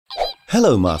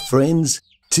Hello my friends,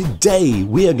 today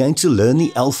we are going to learn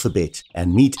the alphabet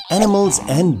and meet animals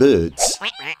and birds.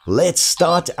 Let's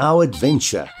start our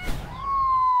adventure.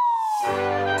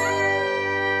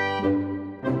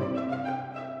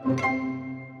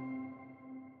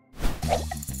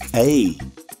 A.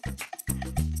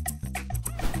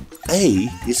 A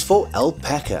is for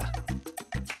alpaca.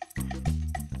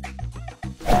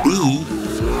 B.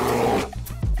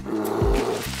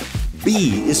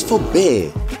 B is for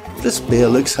bear. This bear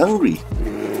looks hungry.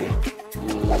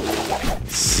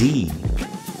 C.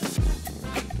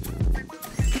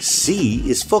 C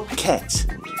is for cat.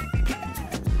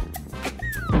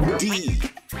 D.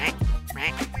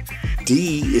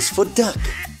 D is for duck.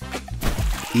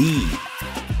 E.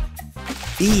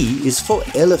 E is for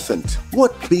elephant.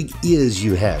 What big ears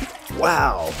you have.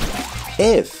 Wow.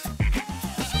 F.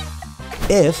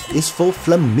 F is for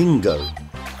flamingo.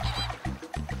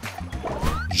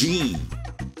 G.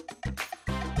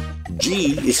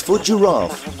 G is for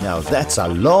giraffe. Now that's a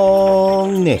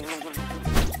long neck.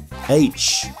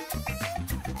 H.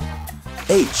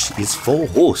 H is for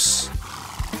horse.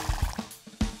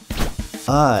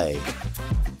 I.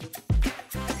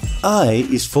 I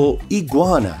is for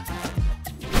iguana.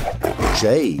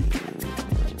 J.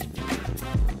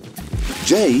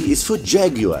 J is for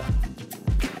jaguar.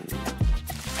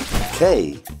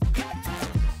 K.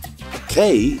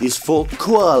 K is for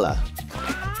koala.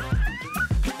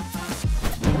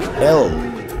 L.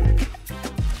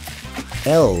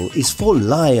 L is for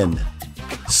lion.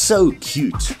 So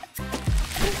cute.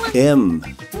 M.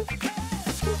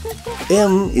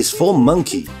 M is for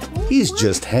monkey. He's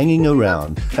just hanging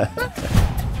around.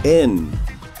 N.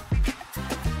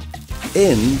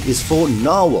 N is for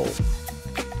narwhal.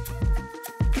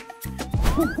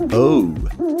 O.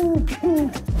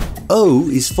 O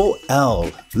is for owl.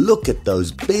 Look at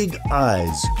those big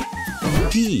eyes.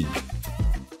 P.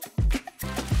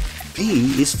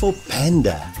 P is for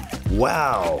panda.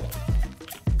 Wow.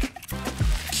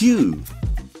 Q.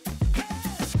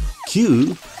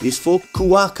 Q is for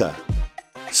quokka.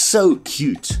 So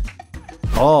cute.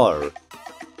 R.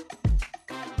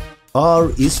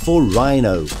 R is for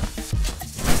rhino.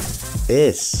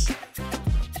 S.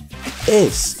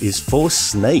 S is for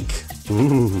snake.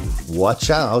 Ooh,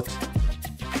 watch out.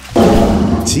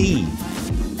 T.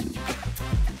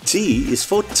 T is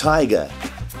for tiger.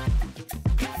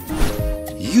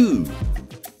 U.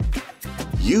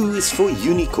 U is for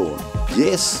unicorn.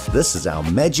 Yes, this is our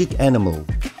magic animal.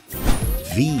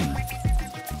 V.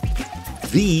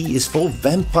 V is for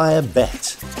vampire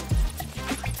bat.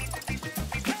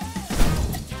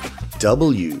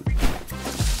 W.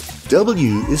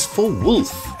 W is for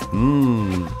wolf.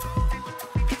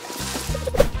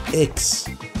 X.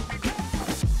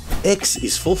 X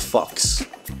is for fox.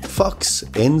 Fox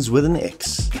ends with an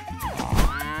X.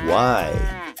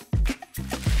 Y.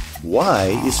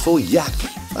 Y is for yak.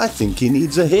 I think he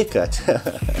needs a haircut.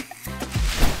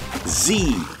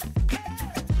 Z.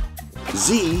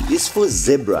 Z is for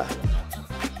zebra.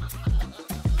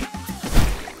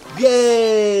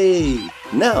 Yay!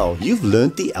 Now you've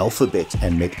learnt the alphabet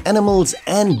and met animals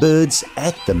and birds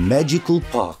at the magical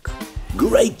park.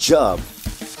 Great job!